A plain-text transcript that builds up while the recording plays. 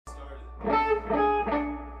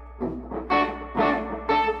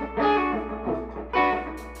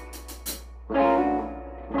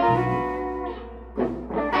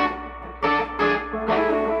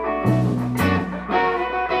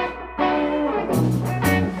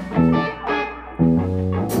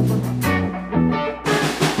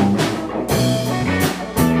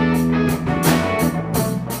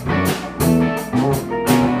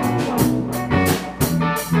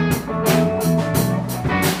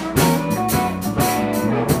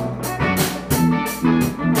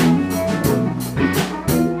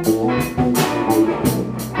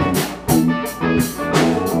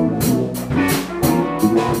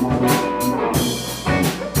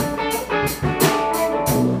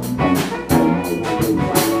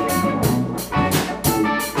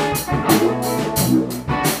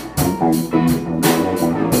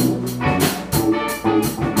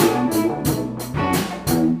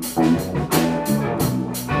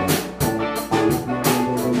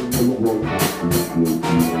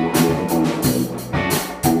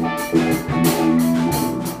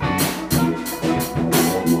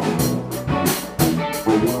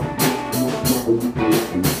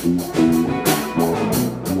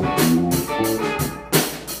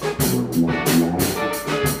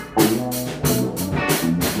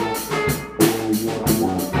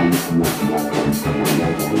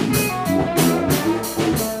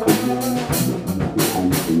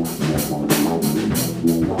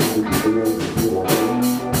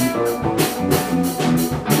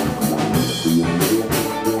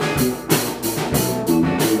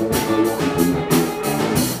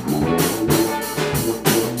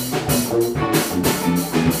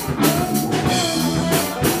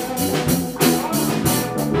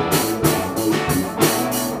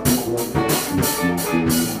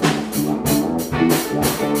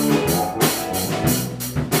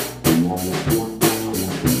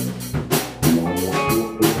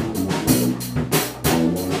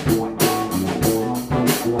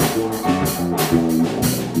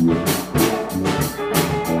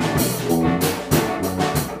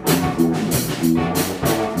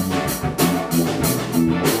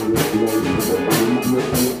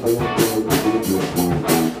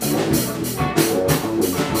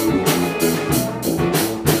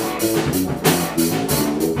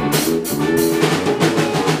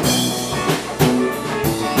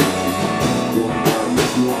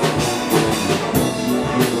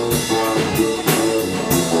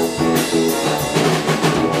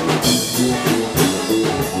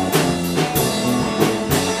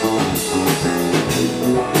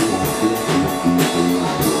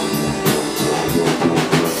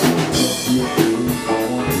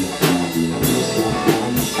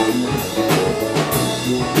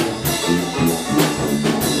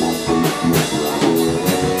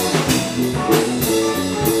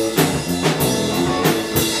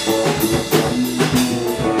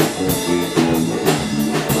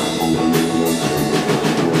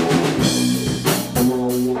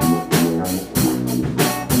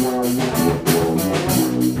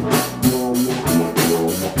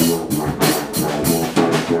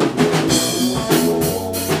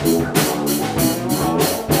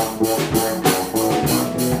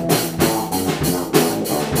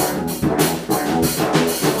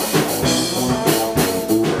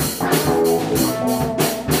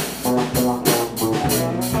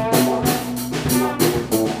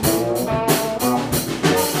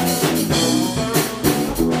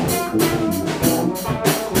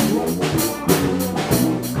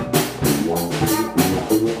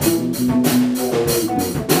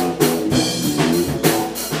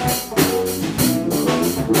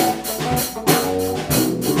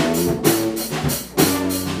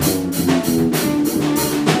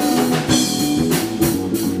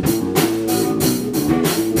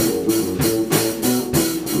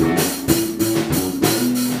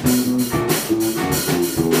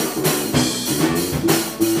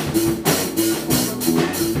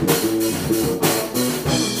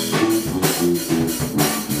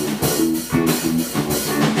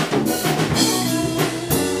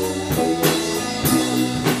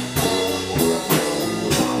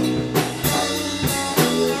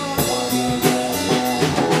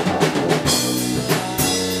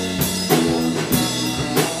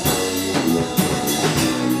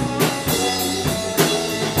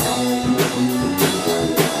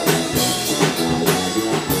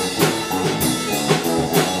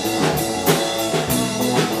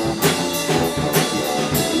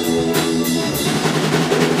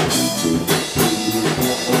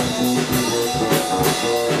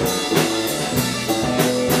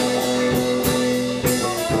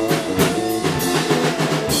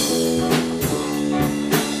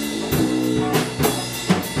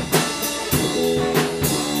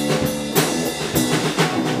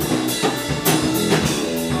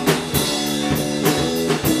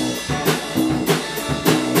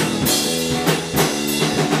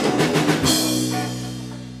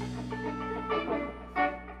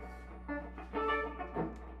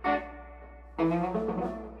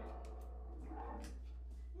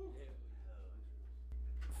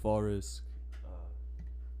FallrisK,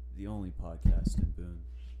 the only podcast in Boone.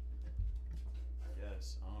 I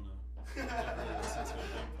guess. I don't know. I've never really listened to a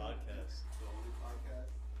Boone podcast. The only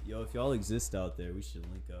podcast? Yo, if y'all exist out there, we should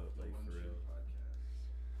link up, like, for real. Podcast.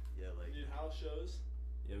 Yeah, like... We do house shows?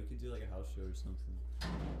 Yeah, we could do, like, a house show or something. I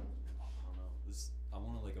don't know. I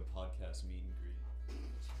want, like, a podcast meet and greet.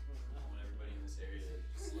 I want everybody in this area to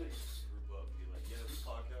just, like, group up and be like, yeah, we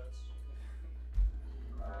podcast.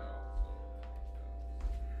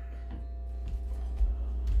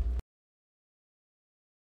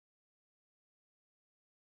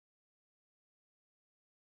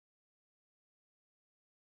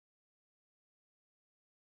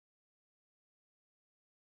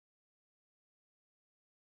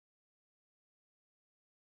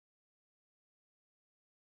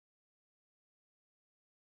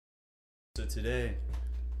 So today,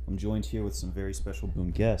 I'm joined here with some very special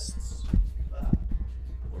Boone guests. Well,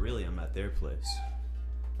 really, I'm at their place.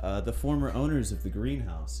 The former owners of the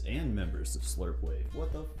greenhouse and members of Slurp Wave.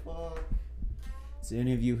 What the fuck? To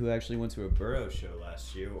any of you who actually went to a Burrow show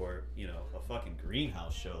last year, or, you know, a fucking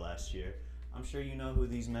greenhouse show last year, I'm sure you know who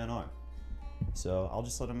these men are. So I'll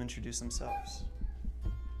just let them introduce themselves.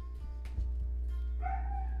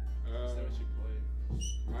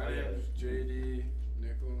 My name is JD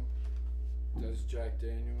Nickel. That's Jack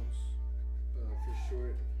Daniels, for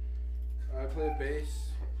short. I play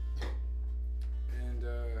bass, and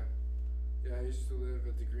yeah, I used to live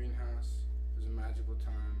at the greenhouse. It was a magical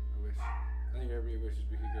time. I think everybody wishes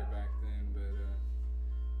we could go back then, but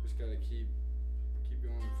just gotta keep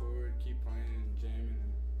going forward, keep playing and jamming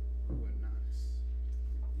and whatnot.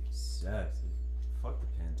 Exactly. Fuck the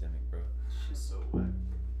pandemic, bro. This shit's so whack.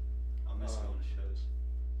 I miss going to shows.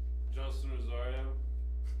 Justin Rosario.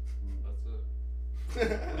 That's it.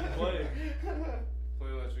 What do you play?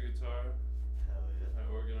 Play electric guitar. Hell yeah. I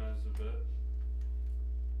organized a bit.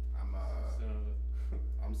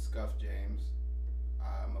 I'm Scuff James.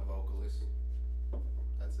 I'm a vocalist.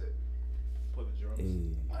 That's it. Play the drums.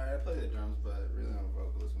 Hey, I play the drums, but really I'm a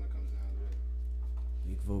vocalist when it comes down to it.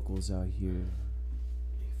 big vocals out here.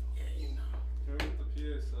 Yeah, you know. Can we get the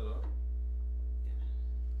PA set up?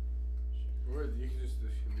 Or you can just,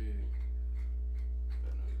 this could be,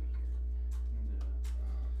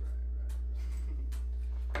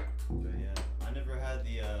 But yeah, I never had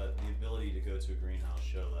the ability to go to a greenhouse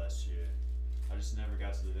show last year. I just never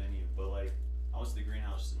got to the venue. But like, I went to the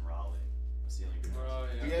greenhouse in Raleigh. That's the only greenhouse. Oh,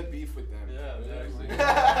 yeah. We had beef with them. Yeah, actually. You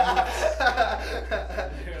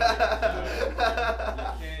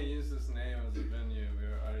can't use this name as a venue. We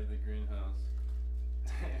were already the greenhouse.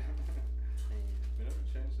 We never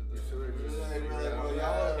changed it though. Well,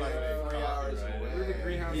 y'all are like 3 hours away. we're the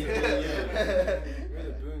greenhouse. Yeah. We're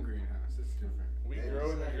the Boone greenhouse. It's different. We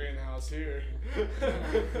grow in the greenhouse here.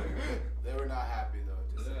 They were not happy though,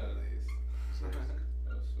 to say the least.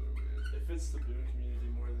 That's so weird. It fits the Boone community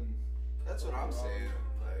more than. That's what I'm saying.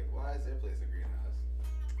 Like, why is their place a greenhouse?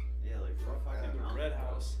 Yeah, like we're Fuck fucking that. The mountain. Red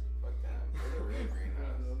House. Fuck them. They're a real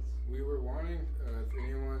greenhouse. We were wanting, if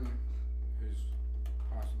anyone who's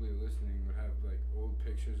possibly listening would have like old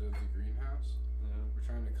pictures of the greenhouse, Yeah. we're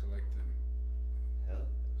trying to collect them. Hell.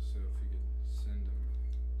 So if you could send them.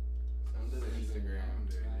 Send to the Instagram.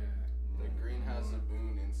 Yeah. The Greenhouse of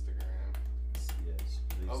Boone Instagram. Yes,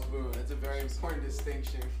 please. Of Boone. That's a very important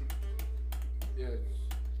distinction. Yeah, it's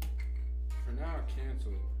for now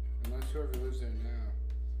canceled. Unless whoever lives there now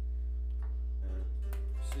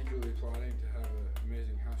secretly plotting to have an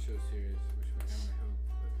amazing house show series, which we can only hope.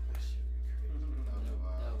 But That shit would be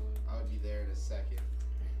crazy. I would be there in a second.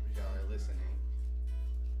 If y'all are listening.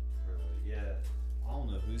 Or, like, yeah, I don't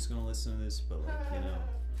know who's gonna listen to this, but like, you know,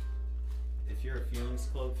 if you're a Feelings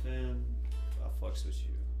Club fan, I fucks with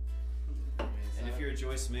you. And if you're a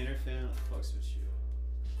Joyce Manor fan, I fucks with you.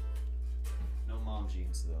 No mom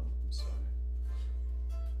jeans though. I'm sorry.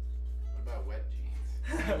 What about wet jeans?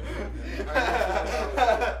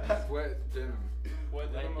 wet denim.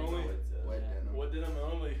 What denim only? Wet denim. What denim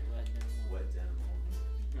only? Wet denim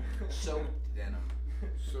only. Soaked denim.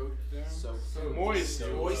 Soaked denim. Soaked. Moist.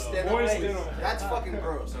 Moist denim. Moist Hey, denim. That's fucking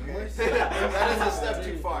gross, okay? That is a step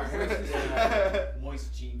too far.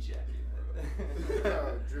 Moist jean jacket.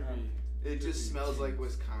 Drippy. It just smells like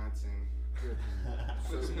Wisconsin.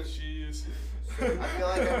 Put some cheese. I feel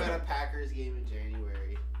like I'm at a Packers game in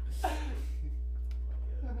January.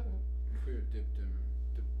 Clear dip denim.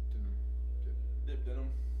 Dip denim. Dip denim.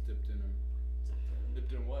 Dip denim.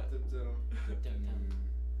 Dipped in what? Dipped in 'em. Dip denim.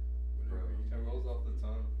 Bro. Whatever you It rolls off the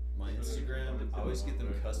tongue. My Instagram, I always get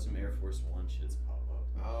them custom Air Force One shits pop up.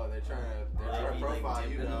 Oh, they're trying to Be, like, profile you,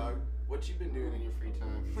 dipping dog. them. What you been doing in your free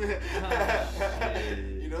time? Shit.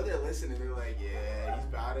 You know they're listening. They're like, yeah, he's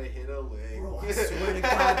about to hit a lick. Bro, I swear to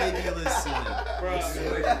God they be listening. Bro, I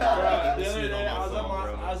swear to bro, God they the other listen day on my phone,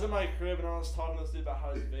 bro. I was in my crib and I was talking to this dude about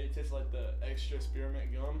how his vape tastes like the extra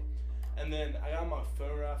spearmint gum. And then I got on my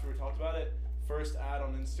phone right after we talked about it. First ad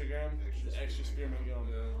on Instagram, the extra spearmint gum.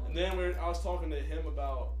 Yeah. And then I was talking to him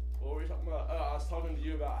about, what were we talking about? Oh, I was talking to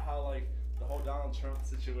you about how like the whole Donald Trump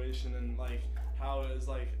situation and like how it was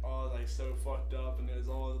like all like so fucked up and it was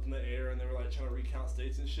all up in the air and they were like trying to recount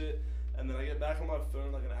states and shit. And then I get back on my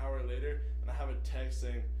phone like an hour later and I have a text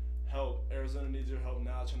saying, "Help! Arizona needs your help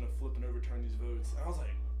now, trying to flip and overturn these votes." And I was like,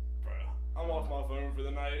 bro, I'm off my phone for the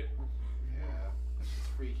night. Yeah, that's just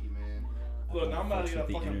freaky, man. Look, now I'm about to get a With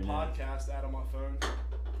the fucking internet. podcast ad on my phone.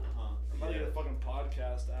 Huh. I'm about to Yeah. get a fucking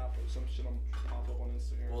podcast app or some shit on pop up on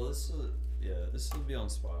Instagram. Well, this will be on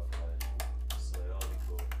Spotify, so that'll be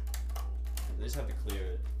cool. They just have to clear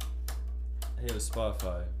it. Hey, with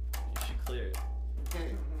Spotify, you should clear it.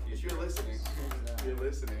 Hey, if you're listening,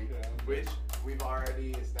 which we've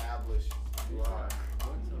already established you are.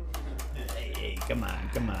 Hey, come on.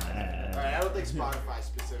 Alright, I don't think Spotify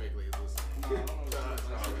specifically is listening.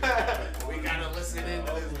 We gotta listen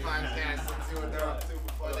into this podcast and see what they're up to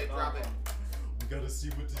before they drop it. We gotta see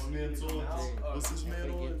what this man's on. What's this man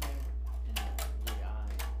on?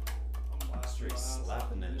 I'm straight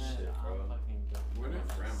slapping that shit, bro. What if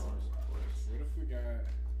we got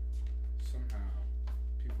somehow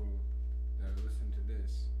people that listen to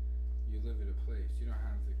this, you live at a place, you don't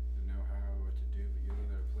have the know-how or what to do, but you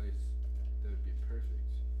live at a place that would be perfect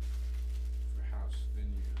for house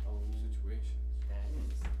venue situations.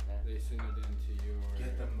 They send it into your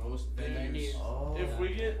Get the most venues Oh. If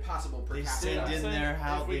we get possible per They capita. send in their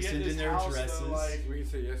house. if we They get send this in their house, addresses. though, like, we can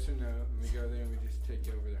say yes or no, and we go there and we just take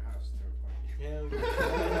over their house to our party.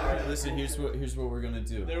 Alright, listen. Here's what we're gonna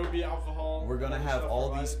do. there would be alcohol. We're gonna and have stuff all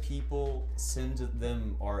provided. these people send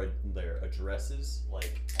them their addresses,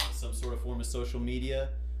 like on some sort of form of social media.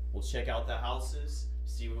 We'll check out the houses,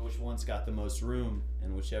 see which one's got the most room,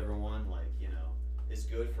 and whichever one, like, is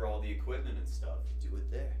good for all the equipment and stuff. Do it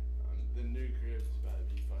there. The new crib is about to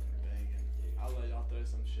be fucking banging. I'll let y'all throw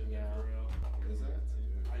some shit in for real. What is that?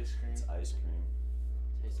 Ice cream. It's ice cream.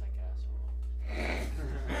 Tastes like asshole.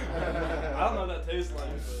 I don't know what that tastes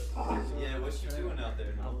like, but Yeah, what you doing out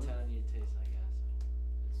there, I'm Nolan? telling you, it tastes like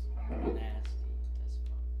asshole. It's nasty as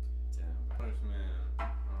fuck. Damn. Punishment.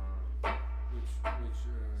 Which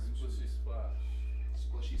Splishy splash.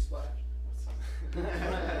 Splishy splash.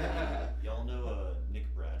 Y'all know Nick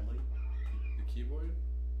Bradley? the keyboard?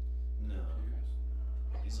 No.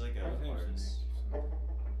 He's like His an name's artist. Nick,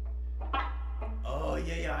 Oh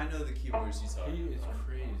yeah, I know the keyboards he's so. talking He is about.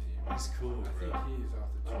 crazy. Man. He's cool, I bro. think he is off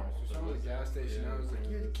the charts. For someone at the gas station, I was like,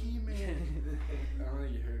 "You're the key man." I don't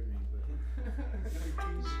think you heard me, but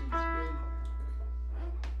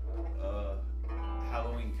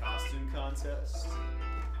Halloween costume contest.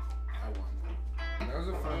 I won. that was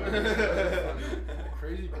a fun.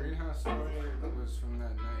 Crazy greenhouse story was from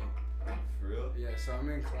that night. For real? Yeah, so I'm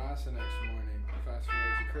in class the next morning. Fast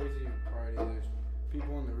forward, it's a crazy party. There's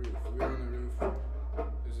people on the roof. We were on the roof.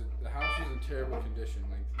 The house was in terrible condition.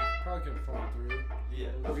 Like, you probably could have fallen through.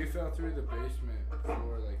 Yeah. We fell through the basement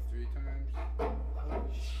floor like 3 times. But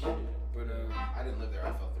I didn't live there.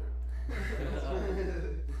 I fell through.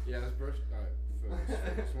 yeah, let's brush.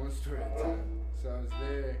 It's one story at a time. So I was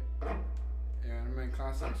there, and I'm in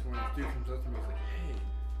class the next morning. This dude comes up to me. He's like, "Hey,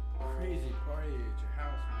 crazy party at your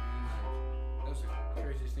house, man. Like, that was the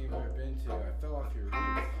craziest thing I've ever been to. I fell off your roof."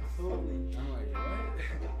 I'm like, "What?"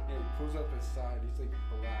 Yeah, he pulls up his side. He's like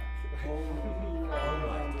black. Oh my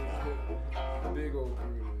God. Big old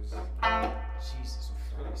bruise. Jesus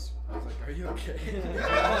Christ. I was like, "Are you okay?"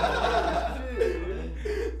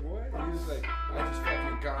 What? He was like, "I just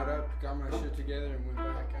fucking got up, got my shit together, and went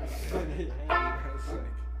back out." I was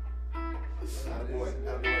like,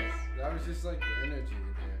 that was just like the energy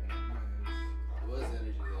there. It was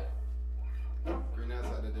energy there. Greenhouse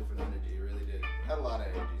had a different energy. It really did. Had a lot of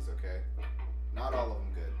energies. Okay. Not all of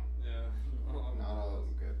them good. Yeah. Not all of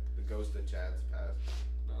them good. The ghost of Chad's past.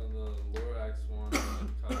 On the Lorax one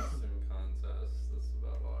costume contest, that's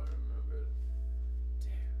about all I remembered.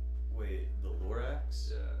 Wait, the Lorax?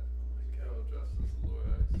 Yeah. Oh my Go God. dressed as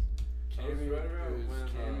Lorax. Cammy, right around it was when,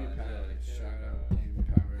 Cammy yeah, Powers. Cammy Shout out Powers. Cammy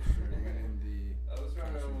Powers for winning the. That was right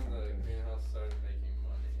around when the contest. greenhouse started making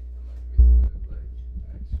money and like we started like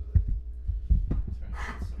actually turning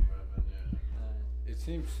in some revenue. It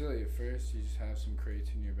seems silly at first. You just have some crates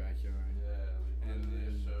in your backyard, Yeah, we and did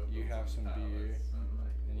then a show you with have some beer, pallets and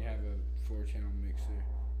like and you have a 4-channel mixer.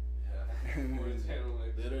 yeah. And Four then, channel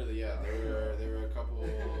mix. Literally, yeah. There were a couple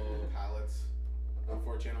pallets, a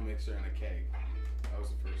 4-channel mixer, and a keg. That was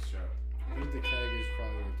the first show. I think the keg is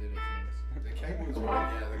probably what did it for us. The keg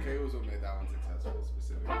was what made that one successful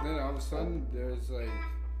specifically. Then all of a sudden, there's like,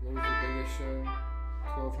 what was the biggest show?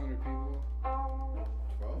 1,200 people?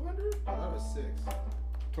 1,200? Oh, that was 6.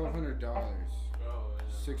 $1,200. Oh, yeah.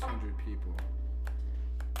 600 people.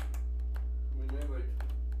 We made like,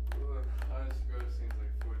 the highest grossing is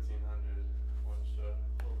like 1,400 one show.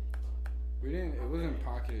 We didn't. It wasn't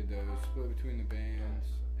pocketed though. It was split between the bands,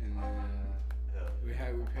 and then we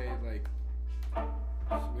paid like.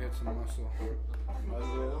 We had some muscle.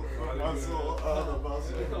 Muzzle. The Muscle. Oh, the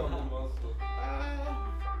muscle. The muscle.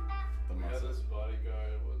 The We had muscle. this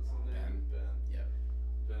bodyguard, what's his name? Ben. Yep.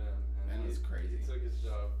 Ben. And Ben was crazy. He took his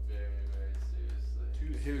job very, very seriously.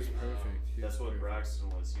 He was perfect. He That's was what perfect. Braxton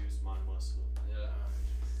was. He was my muscle. Yeah.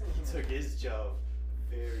 He took his job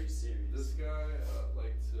very serious. This guy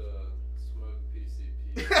liked to smoke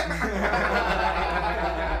PCP.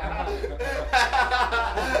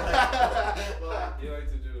 He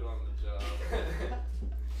liked to do it on the job.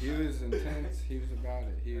 He was intense. He was about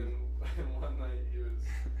it. He. And one night he was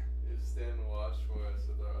standing watch for us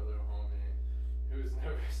with our other homie who's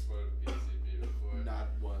never smoked PCP before. Not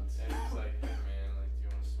once. And he's like, hey man, like, do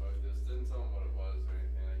you want to smoke this? Didn't tell him what it was or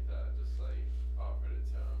anything like that. Just like offered it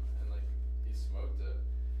to him, and like he smoked it.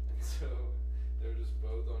 And so they were just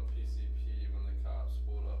both on PCP when the cops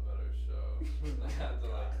pulled up at our show. They had to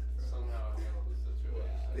like somehow handle the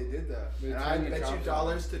situation. They did that. They And I turned the bet you cops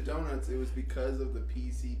dollars to donuts it was because of the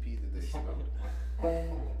PCP that they smoked. Yeah.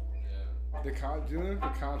 The cop. Do you know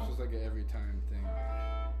the cops was like an every time thing?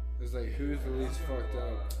 It was like who's the least fucked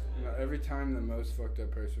up. You know, every time the most fucked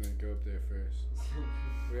up person would go up there first.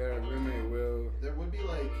 We had our roommate Will. There would be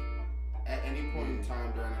like, at any point in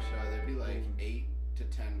time during a show, there'd be like 8 to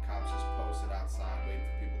 10 cops just posted outside waiting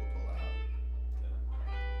for people to pull out.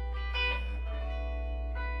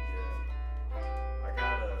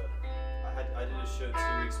 I did a show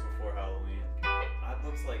 2 weeks before Halloween. I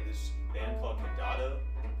booked like this band called Condado,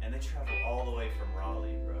 and they traveled all the way from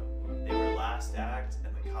Raleigh, bro. They were last act,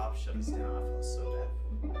 and the cops shut us down. I felt so bad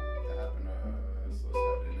for them. That happened to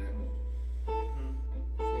Slow didn't it?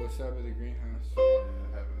 So let's stop at the greenhouse. Yeah,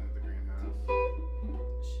 it happened at the greenhouse.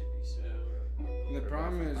 This shit be so, bro. And the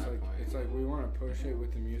problem is like it's like we want to push it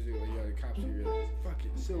with the music. Like yeah, the cops are like fuck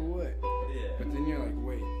it. So what? Yeah. But then you're like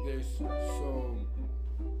wait, there's so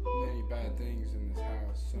many bad things in this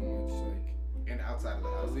house. So much like. And outside of the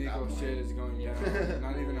house. Illegal shit is going down.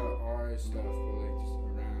 Not even our stuff, but like just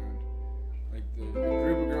around. Like the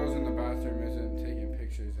group of girls in the bathroom isn't taking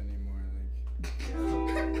pictures anymore.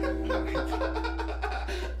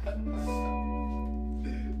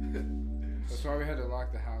 That's why we had to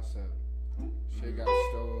lock the house up. Shit got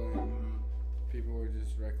stolen. People were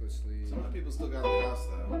just recklessly. Some of the people still got in the house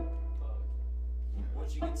though.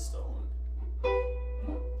 What'd you get stolen? We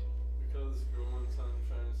caught this girl one time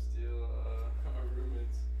trying to steal our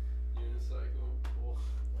roommate's unicycle. What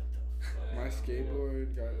the fuck? My skateboard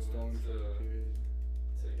got stolen for a period.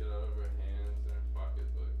 Take it out of her hands and her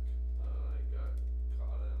pocketbook. I got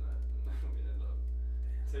caught in it, and then we ended up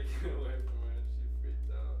taking it away from her, and she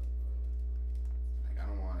freaked out. Like, I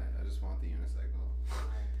don't want it. I just want the unicycle.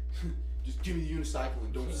 Just give me the unicycle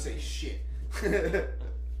and don't say shit. We had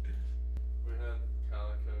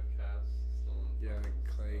calico cats stolen. Yeah, from like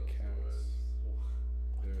clay us cats. afterwards.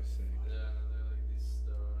 They were sick. Yeah, and they're like these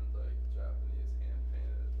stoned, like Japanese hand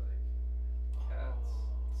painted, like cats.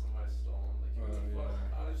 Somebody stole them. Like, who the Oh, fuck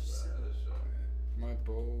yeah. hides that at a show? My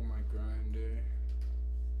bowl, my grinder.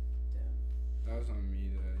 Damn. That was on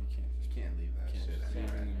me though. You can't You just can't leave that can't shit just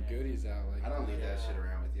anywhere. leaving them goodies out like I don't leave that shit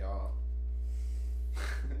around with y'all.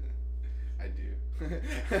 I do.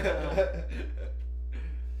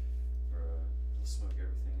 Bro, I'll smoke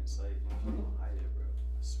everything in sight. You don't hide it, bro.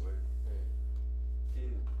 I swear.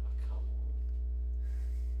 Dude. Come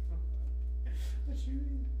What you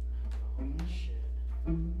mean? on. Oh, shit.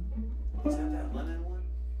 Is that Lennon one?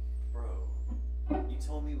 Bro, you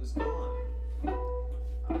told me it was gone.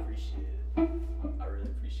 I appreciate it. I really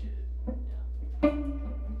appreciate it. Yeah.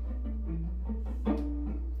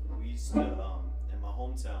 We used to, in my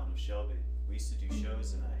hometown of Shelby, we used to do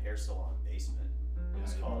shows in a hair salon basement. It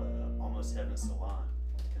was called Almost Heaven Salon.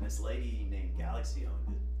 And this lady named Galaxy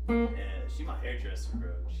owned it. And she's my hairdresser,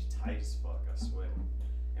 bro. She's tight as fuck, I swear.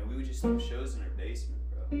 And we would just do shows in her basement,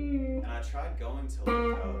 bro. And I tried going to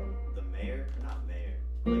like the mayor, not mayor,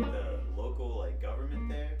 like the local like government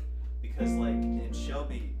there, because like in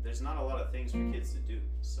Shelby, there's not a lot of things for kids to do.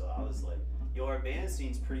 So I was like, yo, our band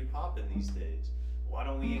scene's pretty poppin' these days. why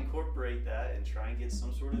don't we incorporate that and try and get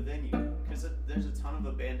some sort of venue? Because there's a ton of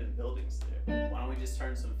abandoned buildings there. Why don't we just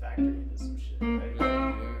turn some factory into some shit, right?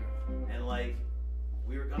 Yeah. And like,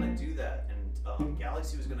 we were gonna do that, and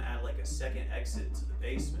Galaxy was gonna add like a second exit to the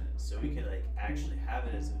basement, so we could like actually have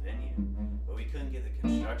it as a venue. But we couldn't get the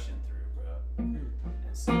construction through, bro. And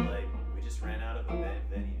so like, we just ran out of a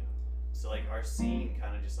venue. So like, our scene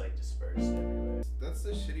kind of just like dispersed everywhere. That's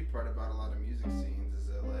the shitty part about a lot of music scenes is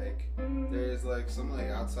that like there's like some like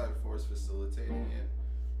outside force facilitating it,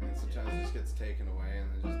 and sometimes it just gets taken away and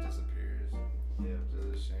then just disappears. Yeah.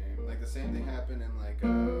 Which is a shame. Like the same thing happened in like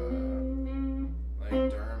Durham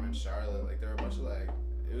and Charlotte. Like there were a bunch of like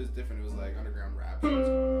it was different. It was like underground rap shows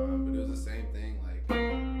going on, but it was the same thing. Like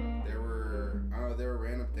there were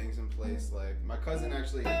random things in place. Like my cousin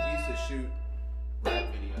actually he used to shoot rap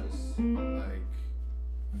videos like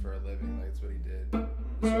for a living. Like that's what he did.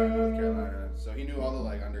 It's right in North Carolina. So he knew all the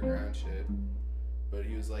like underground shit. But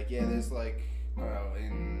he was like, yeah, there's like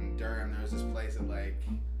in Durham there was this place at like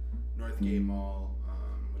Northgate Mall,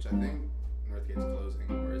 which I think Northgate's closing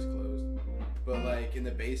or is closed. But like in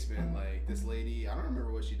the basement, like this lady, I don't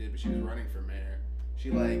remember what she did, but she was running for mayor. She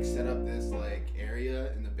like set up this like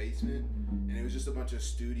area in the basement, and it was just a bunch of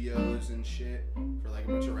studios and shit for like a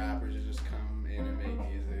bunch of rappers to just come in and make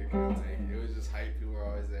music. And like, it was just hype. People were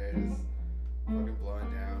always there, just fucking blowing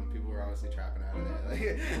down. People were honestly trapping out of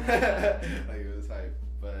there. Like it was hype.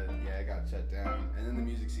 But yeah, it got shut down, and then the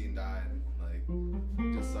music scene died. Like,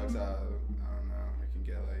 it just sucks how I don't know. It can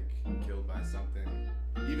get like killed by something,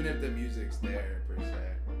 even if the music's there per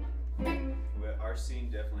se. Our scene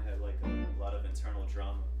definitely had like a lot of internal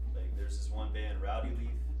drama. Like there's this one band, Rowdy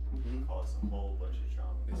Leaf, caused a whole bunch of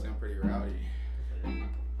drama. They sound pretty rowdy.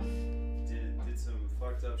 Did some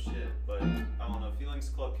fucked up shit, but I don't know. Feelings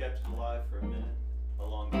Club kept it alive for a minute,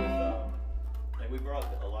 along with like we brought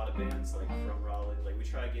a lot of bands like from Raleigh. Like we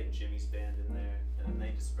tried getting Jimmy's band in there, and then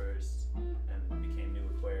they dispersed and became New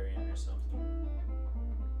Aquarian or something.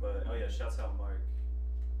 But oh yeah, shouts out Mark.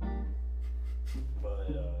 But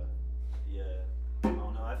yeah, I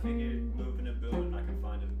don't know. I figured moving to Boone, I can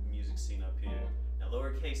find a music scene up here. Now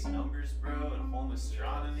lowercase numbers, bro, and home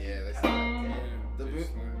astronomy. Yeah, that's God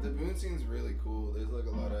the Boone scene's really cool. There's like a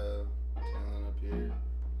lot of talent up here.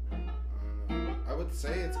 I don't know. I would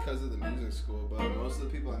say it's because of the music school, but most of the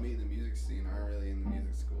people I meet in the music scene aren't really in the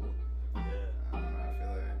music school. Yeah. I don't know. I feel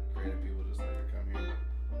like creative people just like to come here.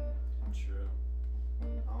 True. I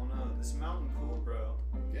don't know. This mountain cool, bro.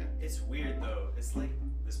 Yeah. It's weird though. It's like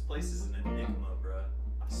this place is an enigma, bro.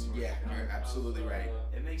 I swear. Yeah, to God. you're absolutely right.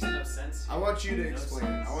 It makes no sense. I want you to No explain.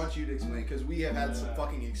 sense. I want you to explain because we have had some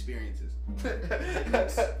fucking experiences. It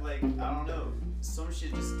looks like I don't know. Some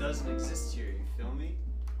shit just doesn't exist here. You feel me?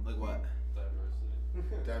 Like what?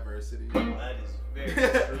 Diversity. Diversity. Well, that is very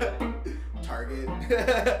true. Target.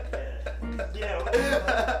 Yeah. Yeah. What the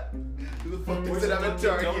fuck? Who the fuck Where's does the it have a Dunkin'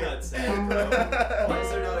 Target? Donuts at, bro? Why is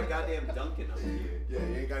there not a goddamn Dunkin' up here? Yeah,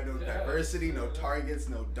 you ain't got no diversity, no Targets,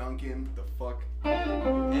 no Dunkin'. The fuck?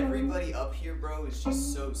 Everybody up here, bro, is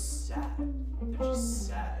just so sad. They're just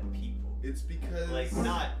sad people. It's because Like,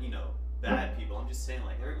 not, you know, bad people. I'm just saying,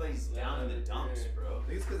 like, everybody's down in the dumps, bro. I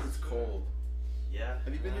think it's because it's cold. Yeah.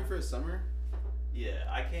 Have you been here for a summer? Yeah,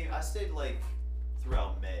 I stayed, like,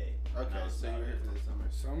 throughout May. when Okay, I was so you down were here here. for the summer.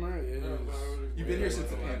 Summer is. You've been here since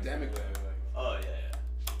the pandemic, though. Oh, yeah.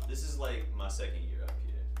 This is, like, my second year up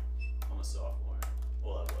here. I'm a sophomore.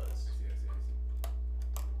 Well, I was.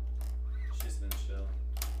 Shit's been chill.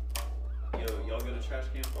 Yo, y'all go to Trash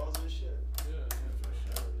Can Falls and shit?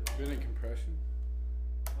 Been in compression?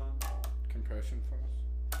 Huh? Compression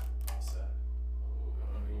falls? What's that?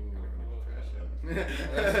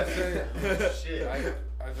 Shit.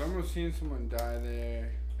 I've almost seen someone die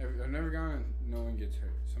there. I've never gone and no one gets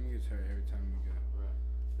hurt. Someone gets hurt every time we go.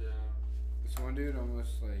 Yeah. This one dude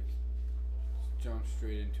almost like jumped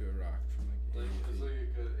straight into a rock from like 80 It's feet. like a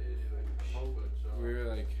good 80, like a foot jump. We were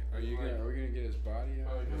like, are we gonna get his body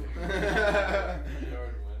out? Yard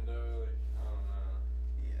window, like, I don't know.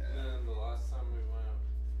 Yeah. And then the last time we went,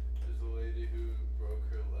 there's a lady who broke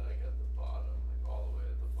her leg at the bottom, like all the way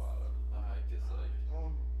at the bottom. The hike is like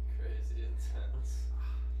crazy intense.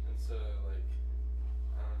 And so like,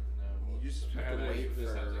 I don't even know. You just what's the- have to wait for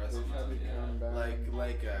just a have to rescue come out, team. yeah. Come back.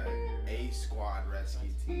 Like a squad rescue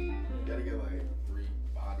team. You gotta get like 3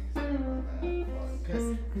 bodies there on that.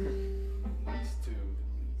 At least 2.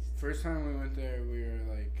 First time we went there, we were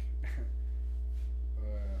like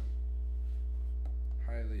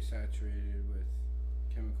highly saturated with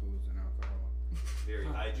chemicals and alcohol. Very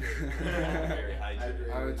hydrated. Very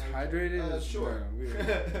hydrated. I was hydrated. Sure. No,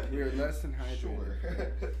 we were less than hydrated. Sure.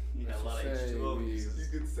 You had a Let's lot of just say H2O. we- uses.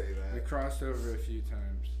 You could say We that. crossed over a few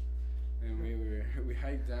times, and we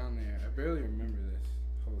hiked down there. I barely remember this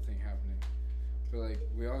whole thing happening, but like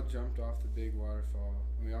we all jumped off the big waterfall,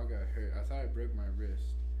 and we all got hurt. I thought I broke my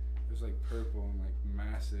wrist. It was like purple and like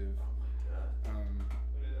massive. Oh my god.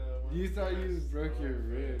 You thought you broke your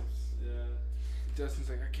ribs. Yeah. Justin's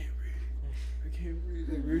like, I can't breathe. I can't breathe.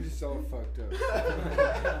 Like, we were just all fucked up.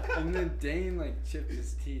 And then Dane like chipped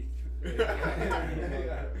his teeth. Like,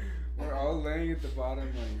 we're all laying at the bottom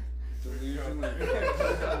like delusion. Like,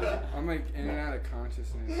 I'm like in and out of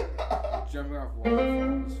consciousness, like, jumping off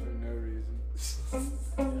waterfalls for no reason.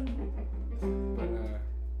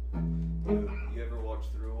 But You ever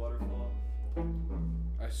walked through a waterfall?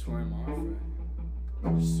 I swam off it.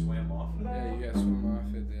 You swam off it? Yeah, you gotta swim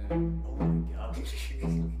off it then. Oh my god. It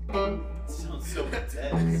sounds so intense.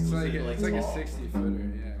 It's Was like it, it's like a tall?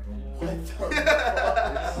 60-footer, yeah. What the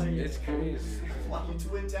fuck? It's crazy. Why you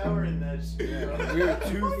twin tower in that shit? Yeah, we were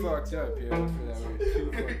too fucked up, yo, for that. We were too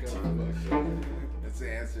fucked up for that. That's the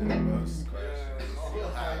answer to most questions you'll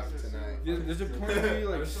have tonight. Yeah, there's a point where you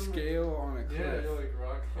like scale on a cliff, Yeah, you're like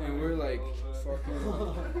rock and we're like climbing a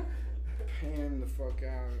little bit. fucking like, pan the fuck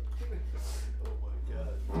out. Oh my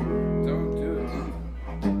god. Don't do it.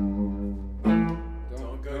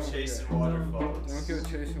 Don't go chasing waterfalls. Don't go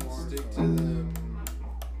chasing waterfalls. Stick to the.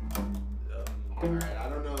 Alright, I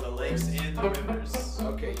don't know The lakes and the rivers.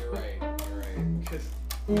 Okay, you're right. You're right.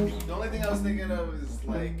 The only thing I was thinking of is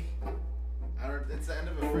like, it's the end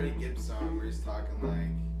of a Freddie Gibbs song where he's talking like,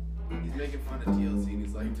 he's making fun of TLC and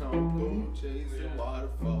he's like, don't go chasing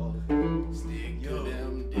waterfalls, stick to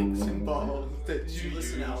them dicks and balls that Did you you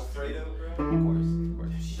listen to use. Alfredo, Of bro? course.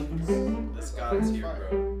 That's God tier, Fire.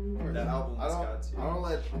 bro. Of course. That album I was don't, God tier. I don't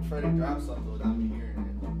let Freddie drop something without me hearing it,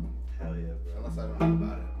 Hell yeah, bro. unless I don't know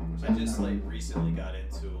about it. I just like recently got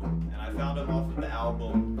into him, and I found him off of the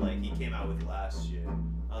album like he came out with last year.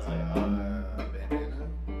 I was like, Bandana.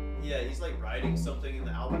 yeah, he's like writing something in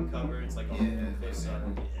the album cover. It's like, oh, Yeah, close yeah. up.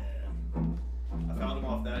 Yeah. I found him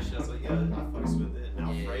off that shit. I was like, yeah, I fucks with it. And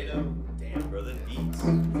Alfredo, damn, bro, the beats.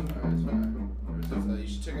 You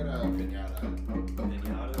should check it out, Pinata.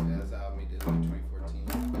 Pinata. Yeah, that's the album he did in 2014.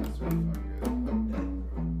 That's really fucking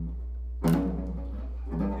good.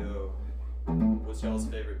 Yo, what's y'all's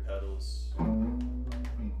favorite pedals? I don't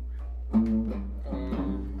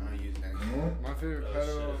use any. My favorite Oh,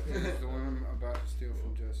 pedal shit. is the one I'm about to steal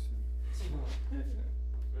from Justin.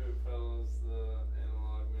 Favorite pedal is the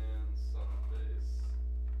Analog Man Summit Bass.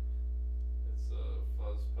 It's a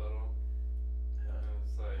fuzz pedal. And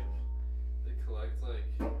it's like, they collect like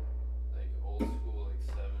old school like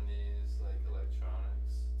 70s like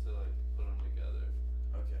electronics to like put them together.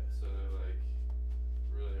 Okay. So they're like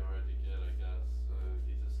really hard to get, I guess. So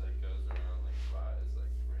he just like goes around like buys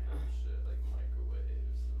like random shit like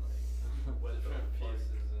microwaves and like What the different fuck?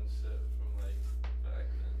 pieces and shit from like back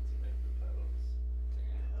then to make the pedals.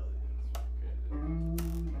 Hell yeah.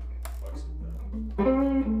 Crazy. Fucks with that.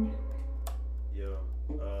 Yo,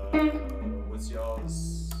 what's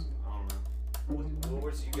y'all's? I don't know. What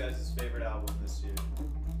was you guys' favorite album this year?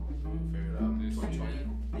 Favorite album? This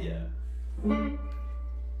 2020? Yeah,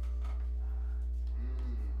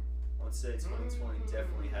 I would say 2020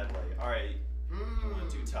 definitely had like. All right, you want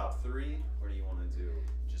to do top 3 or do you want to do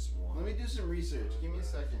just one? Let me do some research. Give me a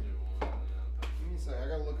second. Give me a second. I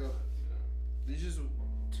gotta look up. There's just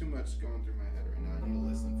too much going through my head right now. I need a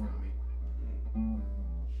list in front of me.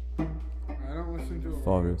 I don't listen to a lot of,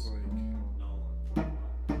 FallrisK. like, Nolan.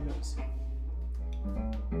 You guys.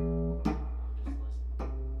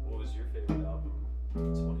 What was your favorite album?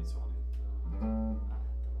 2020.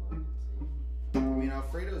 I mean,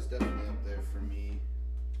 Alfredo's definitely up there for me.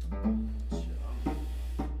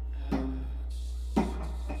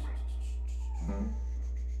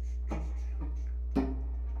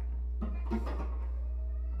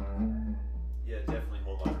 Yeah, definitely a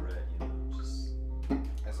whole lot of red. You know, just.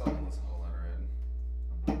 I still haven't listened to a whole lot of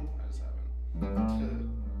Red. I just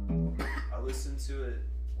haven't. I listened to it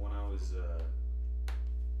when I was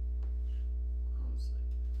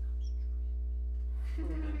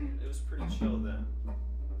and it was pretty chill then.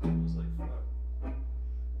 It was like fuck.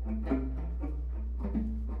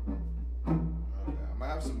 Okay, I might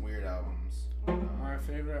have some weird albums. my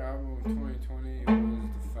favorite album of 2020 was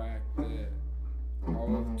the fact that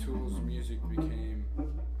all of Tool's music became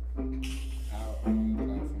out on the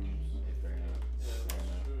platforms.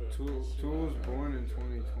 Tool was born in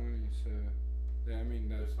 2020, so yeah, I mean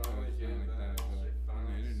that's not like that, but on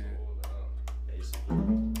the internet. Basically.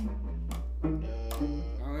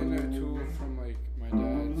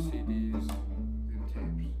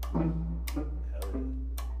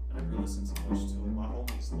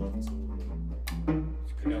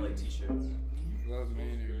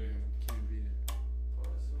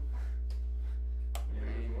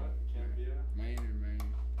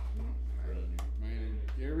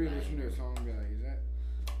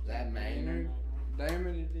 Damn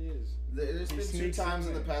it, it is. There's He been 2 sneaks times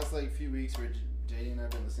in in the there. past like few weeks where JD and I've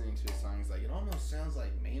been listening to his song. He's like, it almost sounds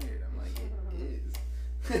like Maynard. I'm like, it is.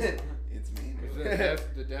 It's It's the Maynard.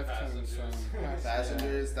 Deftones song.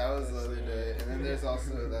 Passengers, that was the other day. And then there's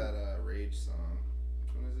also that Rage song.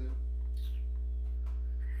 Which one is it?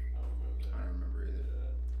 I don't remember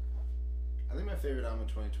either. I think my favorite album of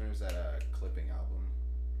 2020 was that Clipping album.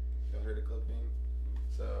 Y'all heard of Clipping?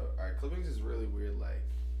 So, alright, Clipping's this really weird like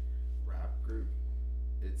rap group.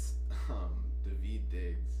 It's David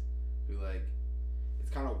Diggs, who like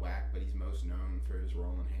it's kind of whack, but he's most known for his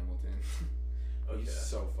role in Hamilton. He's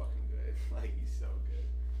so fucking good. Like he's so good.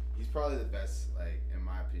 He's probably the best, like in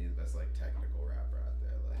my opinion, the best like technical rapper out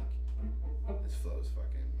there. Like his flow's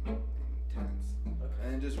fucking intense,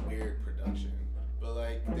 and just weird production. But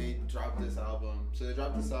like they dropped this album. So they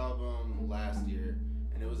dropped this album last year,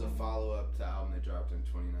 and it was a follow up to the album they dropped in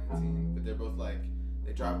 2019. But they're both like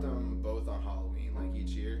they dropped them both on Halloween, like each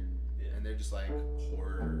year, and they're just like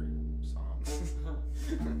horror songs,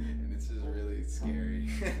 and it's just really scary.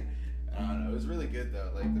 I don't know. It was really good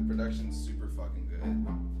though. Like the production's super fucking good.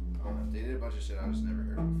 They did a bunch of shit I just never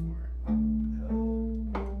heard before.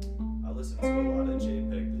 I listened to a lot of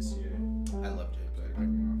JPEG this year. I love JPEG. Big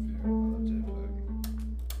Mafia. I love JPEG.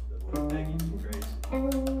 The boy Peggy be crazy.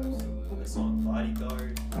 Absolutely. The song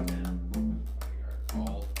Bodyguard. Man.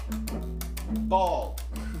 Bald.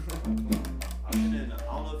 I've been in. I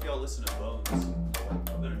don't know if y'all listen to Bones.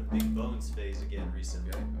 I've been in a big Bones phase again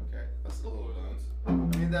recently. Okay. That's a little Bones. I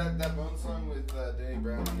mean that Bones song with Danny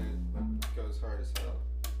Brown in it goes hard as hell.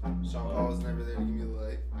 Sean Paul was never there to give me the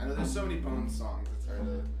light. I know there's so many Bones songs. It's hard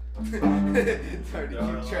to it's hard to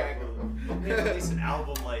keep track of them. They release an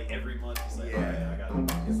album like every month. He's like, alright, I got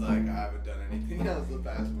it. He's like, I haven't done anything else the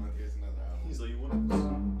past month. Here's another album. He's like, you want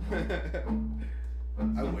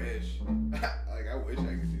I wish. Like, I wish I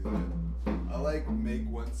could do that. I'll, like, make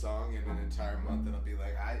one song in an entire month and I'll be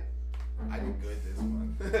like, I did good this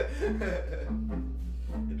month.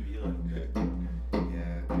 It'd be like,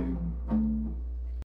 Yeah, dude.